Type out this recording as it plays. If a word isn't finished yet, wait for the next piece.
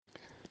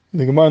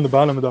The Gemara in the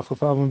bottom of Daf Chaf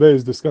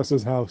Beis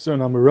discusses how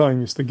certain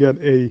Amoraim used to get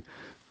a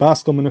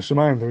baskel min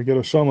hashamayim. They would get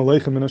a shalom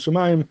aleichem min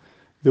hashamayim.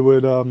 They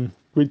would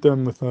greet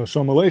them with a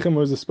shalom aleichem. It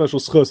was a special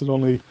schus that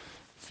only a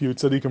few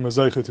tzaddikim were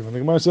zeicha to. And the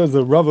Gemara says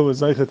that Rava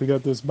was zeicha to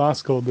get this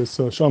baskel, this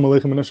shalom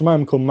aleichem min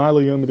hashamayim, called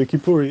מעלי Yomא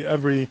Kipuri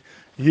every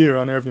year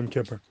on Erev Yom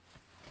Kippur.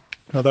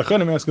 Now the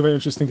Acharonim ask a very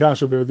interesting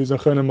kasha here. These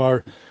Acharonim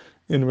are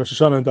in Rosh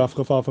Hashanah and Daf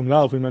Chaf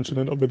Lav. We mentioned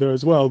it over there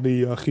as well.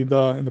 The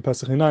Chida and the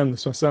Pesach Hinayim, the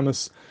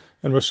Swasemis,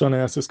 and Rosh Hashanah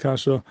asks this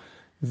kasha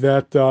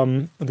that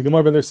the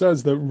Gemara there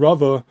says that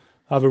Rava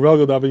have a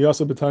ragel that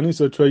Yasa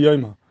Taanis or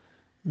Yomא.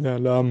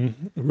 That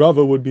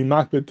Rava would be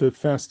makbid to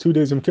fast 2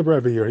 days Yom Kippur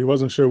every year. He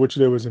wasn't sure which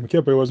day was Yom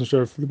Kippur. He wasn't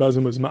sure if the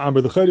Bazim was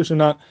Ma'aber the Chodesh or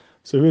not.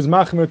 So he was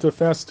machmir to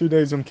fast 2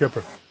 days Yom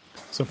Kippur.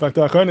 So in fact,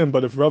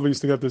 but if Rava used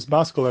to get this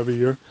baskel every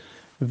year,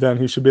 then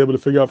he should be able to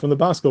figure out from the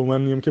baskel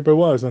when Yom Kippur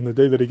was. On the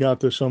day that he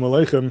got the Shalom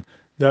Aleichem,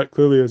 that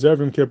clearly is Erev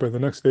Yom Kippur. The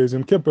next day is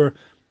Yom Kippur.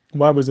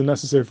 Why was it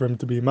necessary for him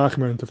to be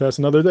machmir and to fast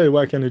another day?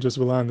 Why can't he just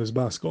rely on this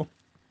baskel?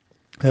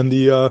 And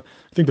I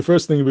think the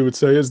first thing we would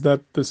say is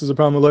that this is a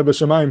problem with Leba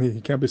Shemaim.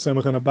 He can't be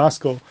semach on a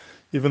baskel,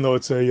 even though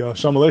it's a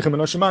Shalom Aleichem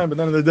and a Shemaim. But at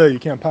the end of the day, you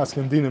can't pass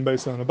him dinim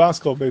based on a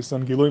baskel, based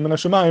on Giluim and a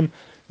Shemaim,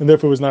 and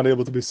therefore was not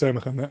able to be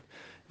semach on that.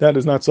 That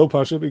is not so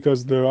pasha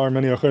because there are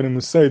many acharim who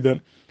say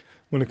that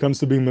when it comes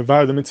to being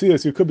mevar the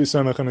mitzias, you could be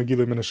semach on a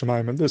Giluim and a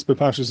Shemaim. And this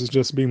bepashas is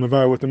just being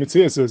mevar what the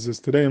mitzias is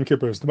today Yom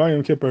Kippur, is tomorrow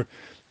Yom Kippur,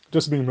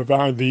 just being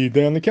mevar the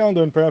day on the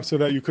calendar, and perhaps so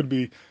that you could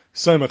be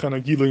semach on a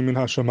Giluim and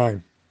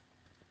Hashamayim.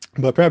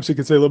 But perhaps you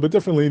could say a little bit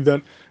differently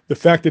that the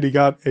fact that he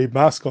got a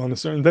baskel on a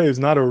certain day is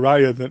not a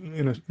raya that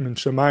in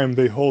Shemayim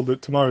they hold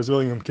that tomorrow is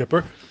really Yom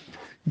Kippur,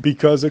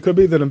 because it could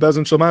be that in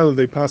Bezin Shalmaila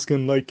they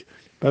paskin like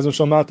Bezin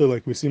Shalmata,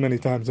 like we see many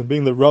times, and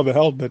being the Rava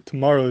held that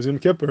tomorrow is Yom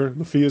Kippur,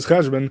 lefiyas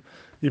cheshbon,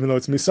 even though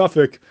it's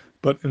misafik,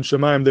 but in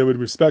Shemayim they would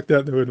respect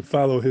that, they would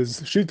follow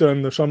his shita,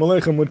 and the Shalom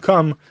Aleichem would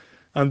come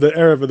on the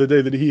erev of the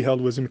day that he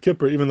held was Yom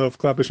Kippur, even though if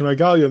Klapish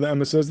Magalia, the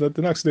Emma says that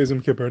the next day is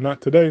Yom Kippur,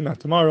 not today, not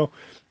tomorrow.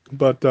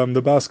 But the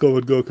baskel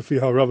would go kafi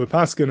how Rava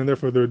paskin, and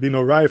therefore there would be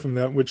no raya from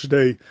that which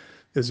day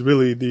is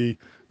really the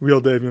real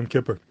day of Yom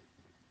Kippur.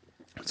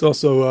 It's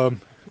also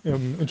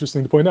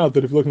interesting to point out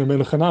that if you look at the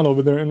Melech Hanan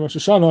over there in Rosh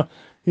Hashanah,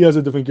 he has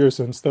a different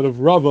girsa. Instead of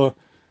Rava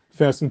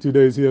fasting 2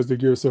 days, he has the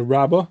girsa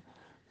Rabbah.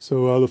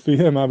 So for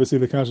him, obviously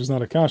the kasha is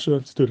not a kasha.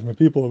 It's two different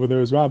people. Over there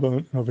is Rabbah,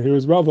 and over here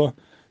is Rava,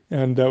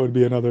 and that would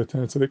be another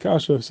tenet of the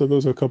kasha. So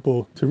those are a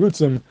couple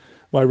terutzim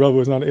why Rava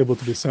was not able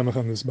to be samach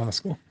on this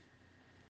baskel.